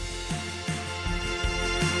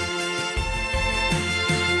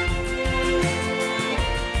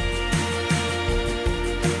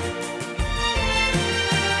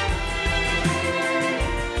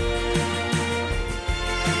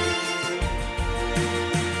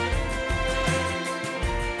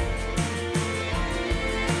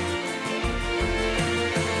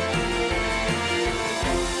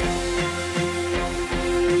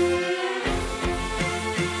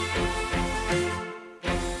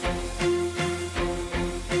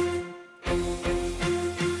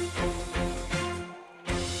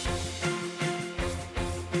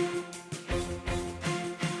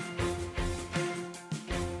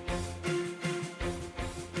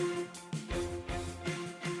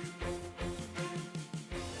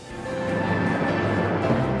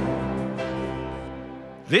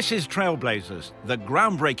 This is Trailblazers, the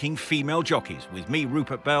groundbreaking female jockeys, with me,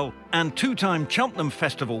 Rupert Bell, and two-time Cheltenham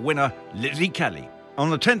Festival winner, Lizzie Kelly. On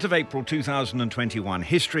the 10th of April 2021,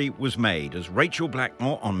 history was made as Rachel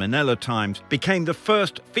Blackmore on Manila Times became the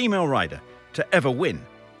first female rider to ever win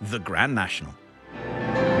the Grand National.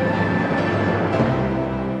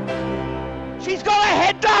 She's got her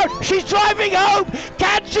head down. She's driving home.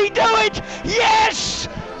 Can she do it? Yes!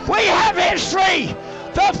 We have history.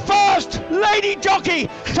 The first lady jockey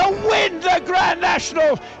to win the Grand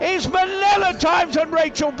National is Manila Times and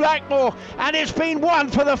Rachel Blackmore, and it's been won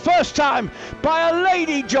for the first time by a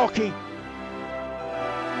lady jockey.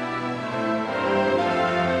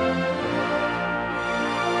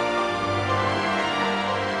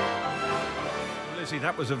 Lizzie,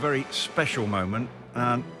 that was a very special moment,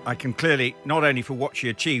 and I can clearly, not only for what she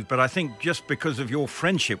achieved, but I think just because of your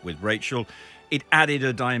friendship with Rachel, it added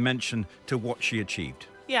a dimension to what she achieved.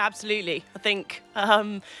 Yeah, absolutely. I think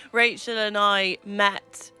Rachel and I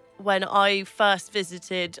met when I first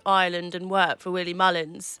visited Ireland and worked for Willie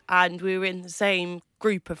Mullins, and we were in the same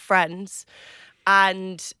group of friends.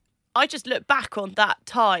 And I just look back on that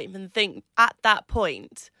time and think at that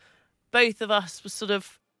point, both of us were sort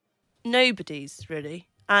of nobodies, really,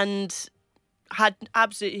 and had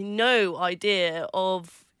absolutely no idea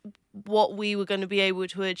of what we were going to be able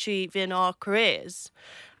to achieve in our careers.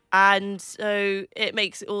 And so it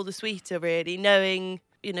makes it all the sweeter, really, knowing,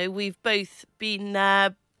 we've both been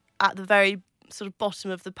there at the very sort of bottom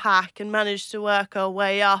of the pack and managed to work our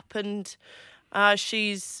way up. And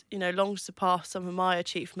she's, long surpassed some of my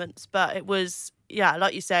achievements. But it was,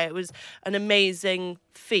 like you say, it was an amazing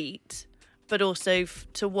feat. But also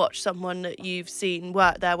to watch someone that you've seen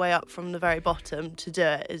work their way up from the very bottom to do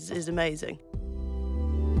it is amazing.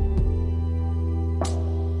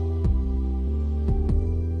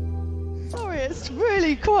 It's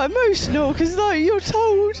really quite emotional because you're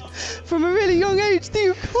told from a really young age that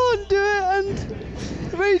you can't do it,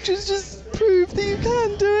 and Rachel's just proved that you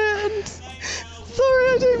can do it. And sorry,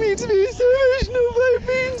 I don't mean to be so emotional, but it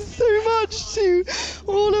means so much to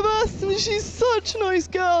all of us, and she's such a nice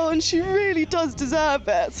girl and she really does deserve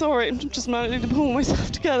it. Sorry, I'm just managing to pull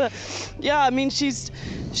myself together. Yeah, I mean, she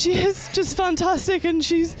is just fantastic, and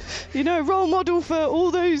she's, a role model for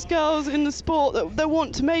all those girls in the sport that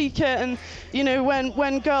want to make it. And,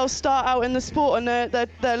 when girls start out in the sport and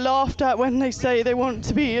they're laughed at when they say they want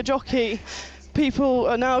to be a jockey, people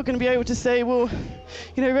are now going to be able to say, well,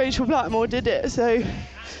 Rachel Blackmore did it, so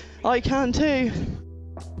I can too.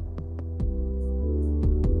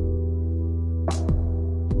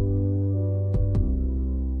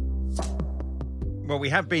 Well, we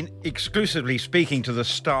have been exclusively speaking to the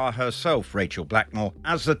star herself, Rachel Blackmore,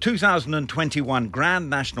 as the 2021 Grand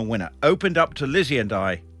National winner opened up to Lizzie and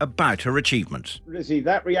I about her achievements. Lizzie,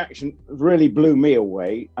 that reaction really blew me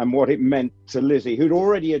away, and what it meant to Lizzie, who'd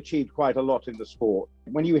already achieved quite a lot in the sport.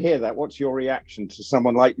 When you hear that, what's your reaction to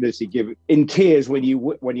someone like Lizzie in tears when you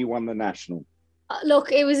won the National?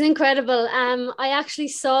 Look, it was incredible. I actually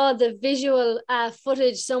saw the visual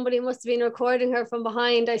footage. Somebody must have been recording her from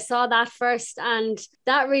behind. I saw that first, and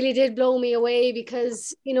that really did blow me away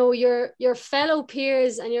because, your fellow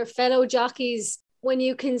peers and your fellow jockeys, when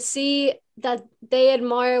you can see that they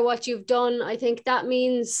admire what you've done, I think that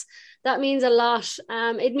means a lot.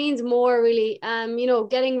 It means more, really.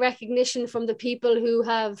 Getting recognition from the people who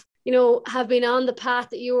have been on the path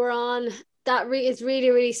that you were on. That is really,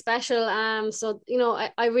 really special. So,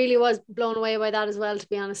 I really was blown away by that as well, to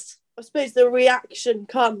be honest. I suppose the reaction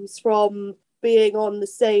comes from being on the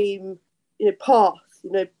same, path,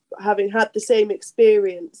 having had the same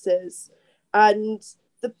experiences, and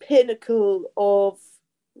the pinnacle of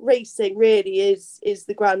racing really is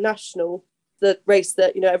the Grand National, the race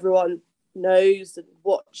that everyone knows and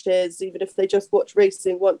watches, even if they just watch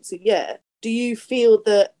racing once a year. Do you feel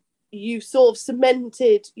that you sort of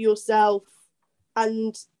cemented yourself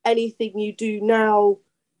and anything you do now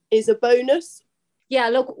is a bonus? Yeah,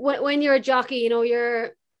 look, when you're a jockey,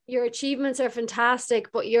 your achievements are fantastic,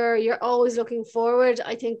 but you're always looking forward.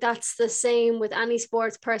 I think that's the same with any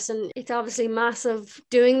sports person. It's obviously massive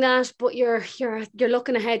doing that, but you're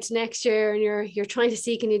looking ahead to next year, and you're trying to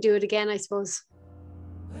see, can you do it again, I suppose.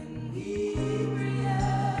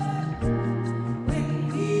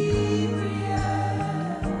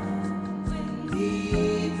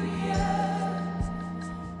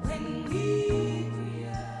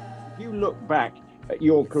 Look back at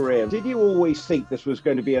your career, did you always think this was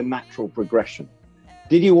going to be a natural progression?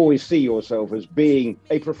 Did you always see yourself as being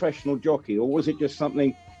a professional jockey, or was it just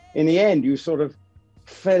something in the end you sort of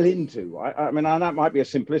fell into? I mean, that might be a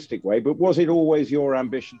simplistic way, but was it always your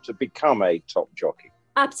ambition to become a top jockey?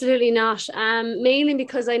 Absolutely not. Mainly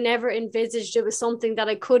because I never envisaged it was something that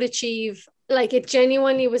I could achieve. Like, it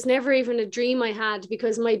genuinely was never even a dream I had,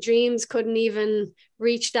 because my dreams couldn't even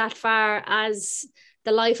reach that far as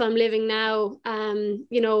the life I'm living now.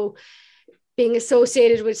 Being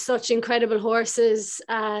associated with such incredible horses,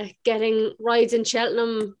 getting rides in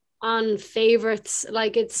Cheltenham on favourites,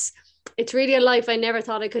 like it's really a life I never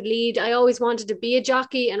thought I could lead. I always wanted to be a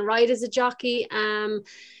jockey and ride as a jockey. I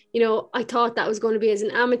thought that was going to be as an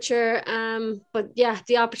amateur. But yeah,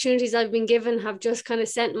 the opportunities I've been given have just kind of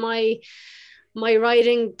sent my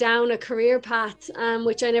riding down a career path,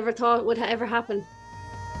 which I never thought would ever happen.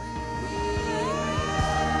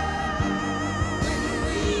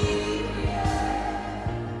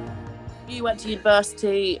 You went to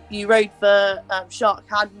university, you rode for Shark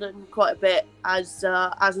Hanlon quite a bit as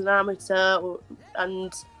an amateur,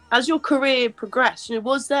 and as your career progressed,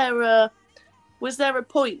 was there a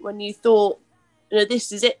point when you thought,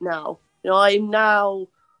 this is it now? I'm now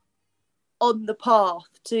on the path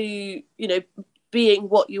to, being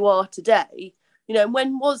what you are today.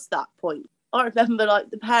 When was that point? I remember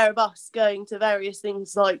the pair of us going to various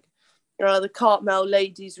things like the Cartmel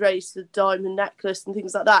Ladies Race, the Diamond Necklace and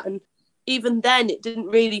things like that, and even then it didn't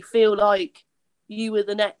really feel like you were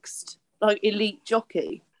the next elite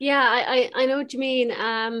jockey. Yeah, I know what you mean.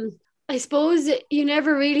 I suppose you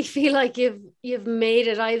never really feel like you've made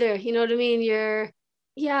it either. You know what I mean?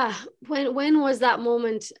 When was that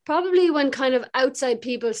moment? Probably when kind of outside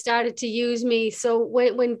people started to use me. So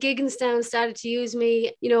when Gigginstown started to use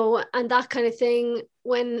me, and that kind of thing,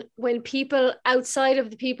 when people outside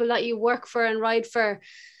of the people that you work for and ride for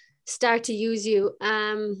start to use you,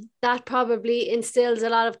 that probably instills a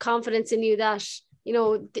lot of confidence in you that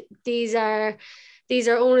these are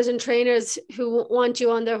owners and trainers who want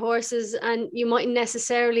you on their horses, and you mightn't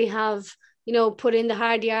necessarily have put in the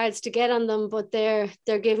hard yards to get on them, but they're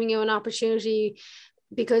giving you an opportunity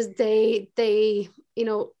because they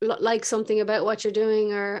like something about what you're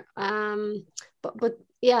doing. Or but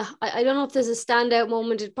yeah, I don't know if there's a standout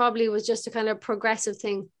moment. It probably was just a kind of progressive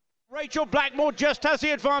thing. Rachel Blackmore just has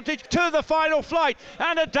the advantage to the final flight,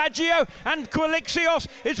 and Adagio and Quilixios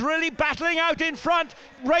is really battling out in front.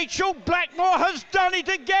 Rachel Blackmore has done it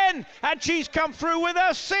again, and she's come through with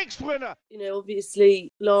her 6th winner.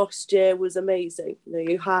 Obviously last year was amazing.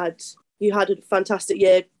 You had a fantastic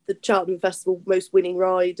year, the Cheltenham Festival most winning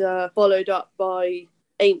rider, followed up by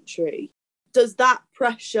Aintree. Does that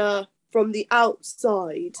pressure from the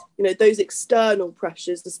outside, those external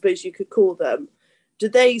pressures, I suppose you could call them, do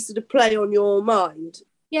they sort of play on your mind?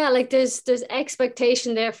 Yeah, there's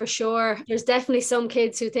expectation there for sure. There's definitely some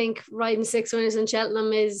kids who think riding 6 winners in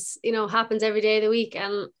Cheltenham is, happens every day of the week,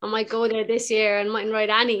 and I might go there this year and mightn't ride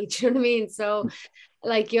any. Do you know what I mean? So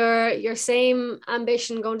your same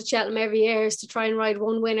ambition going to Cheltenham every year is to try and ride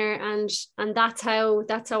 1 winner, and that's how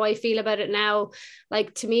I feel about it now.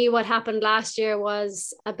 To me, what happened last year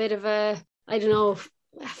was a bit of a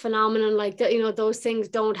phenomenon. Those things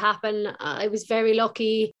don't happen. I was very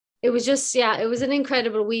lucky. It was just, it was an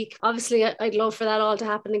incredible week. Obviously, I'd love for that all to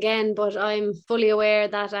happen again, but I'm fully aware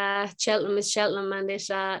that Cheltenham is Cheltenham, and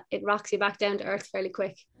it rocks you back down to earth fairly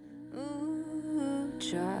quick. Ooh,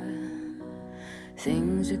 child,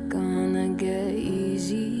 things are gonna get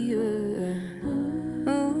easier.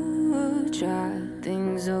 Ooh, child,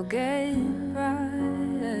 things will get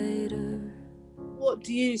brighter. What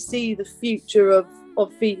do you see the future of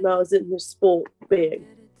females in the sport being?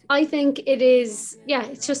 I think it is,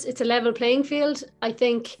 it's a level playing field. I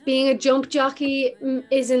think being a jump jockey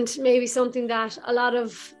isn't maybe something that a lot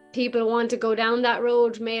of people want to go down that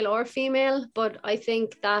road, male or female, but I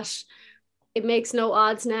think that it makes no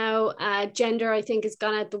odds now. Gender, I think, has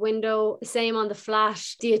gone out the window. Same on the flat.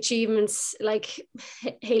 The achievements like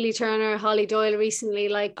Hayley Turner, Holly Doyle recently,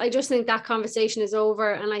 like I just think that conversation is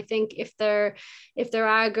over. And I think if there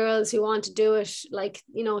are girls who want to do it, like,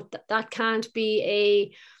 you know, that can't be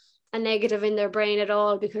a negative in their brain at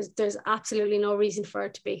all, because there's absolutely no reason for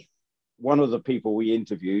it to be. One of the people we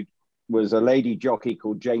interviewed was a lady jockey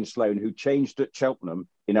called Jane Sloan, who changed at Cheltenham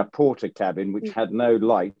in a porter cabin which had no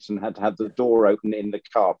lights and had to have the door open in the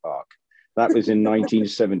car park. That was in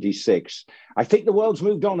 1976. I think the world's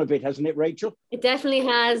moved on a bit, hasn't it, Rachel? It definitely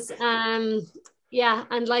has. Yeah,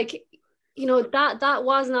 and like, you know, that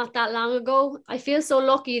was not that long ago. I feel so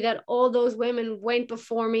lucky that all those women went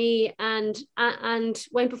before me and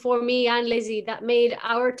Lizzie, that made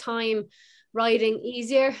our time riding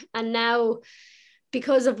easier. And now,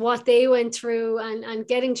 because of what they went through and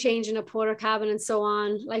getting changed in a porter cabin and so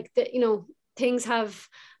on, like, you know, things have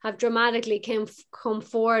dramatically come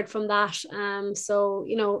forward from that. So,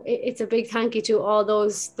 you know, it's a big thank you to all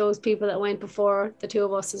those people that went before the two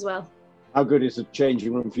of us as well. How good is the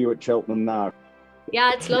changing room for you at Cheltenham now?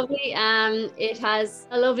 Yeah, it's lovely. It has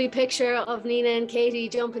a lovely picture of Nina and Katie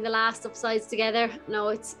jumping the last upsides together. No,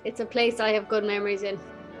 it's a place I have good memories in.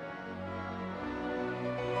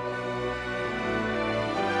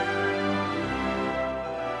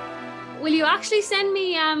 Will you actually send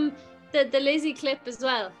me the Lizzie clip as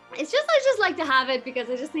well? I just like to have it because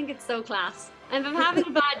I just think it's so class. And if I'm having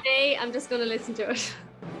a bad day, I'm just going to listen to it.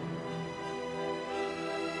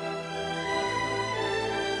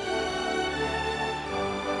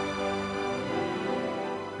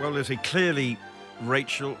 Well, Lizzie, clearly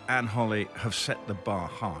Rachel and Holly have set the bar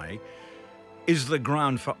high. Is there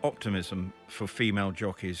ground for optimism for female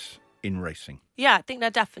jockeys in racing? Yeah, I think there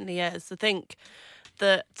definitely is. I think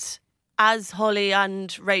that as Holly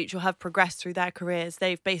and Rachel have progressed through their careers,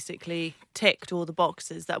 they've basically ticked all the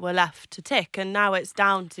boxes that were left to tick. And now it's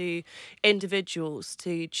down to individuals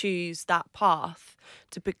to choose that path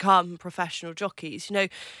to become professional jockeys. You know,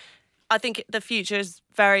 I think the future is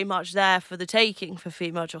very much there for the taking for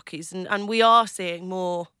female jockeys. And we are seeing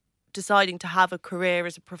more deciding to have a career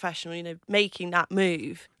as a professional, you know, making that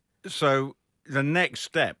move. So the next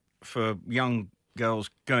step for young girls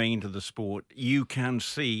going into the sport, you can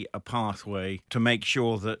see a pathway to make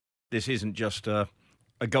sure that this isn't just a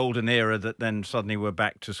golden era that then suddenly we're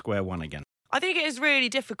back to square one again. I think it is really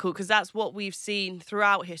difficult because that's what we've seen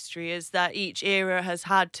throughout history, is that each era has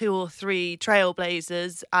had 2 or 3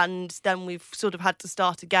 trailblazers, and then we've sort of had to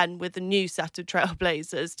start again with a new set of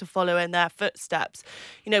trailblazers to follow in their footsteps.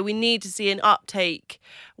 You know, we need to see an uptake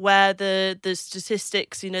where the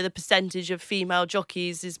statistics, you know, the percentage of female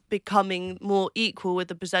jockeys is becoming more equal with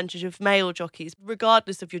the percentage of male jockeys,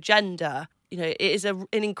 regardless of your gender. You know, it is an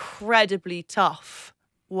incredibly tough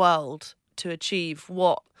world to achieve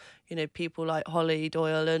what, you know, people like Holly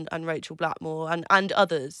Doyle and Rachel Blackmore and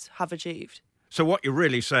others have achieved. So what you're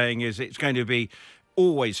really saying is it's going to be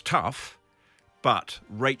always tough, but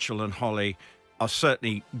Rachel and Holly are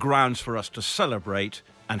certainly grounds for us to celebrate,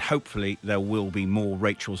 and hopefully there will be more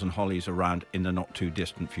Rachels and Hollys around in the not too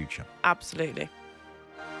distant future. Absolutely.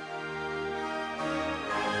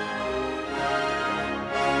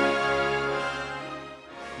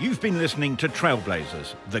 You've been listening to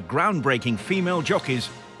Trailblazers, the groundbreaking female jockeys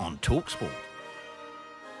on TalkSport.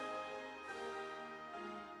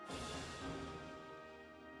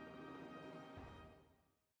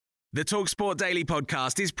 The TalkSport Daily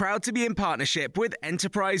podcast is proud to be in partnership with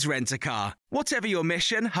Enterprise Rent-A-Car. Whatever your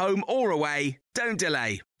mission, home or away, don't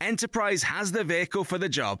delay. Enterprise has the vehicle for the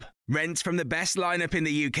job. Rent from the best lineup in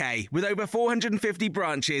the UK. With over 450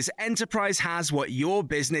 branches, Enterprise has what your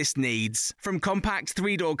business needs. From compact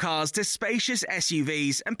 3-door cars to spacious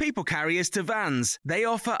SUVs and people carriers to vans, they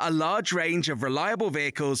offer a large range of reliable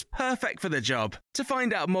vehicles perfect for the job. To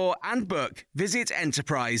find out more and book, visit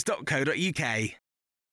enterprise.co.uk.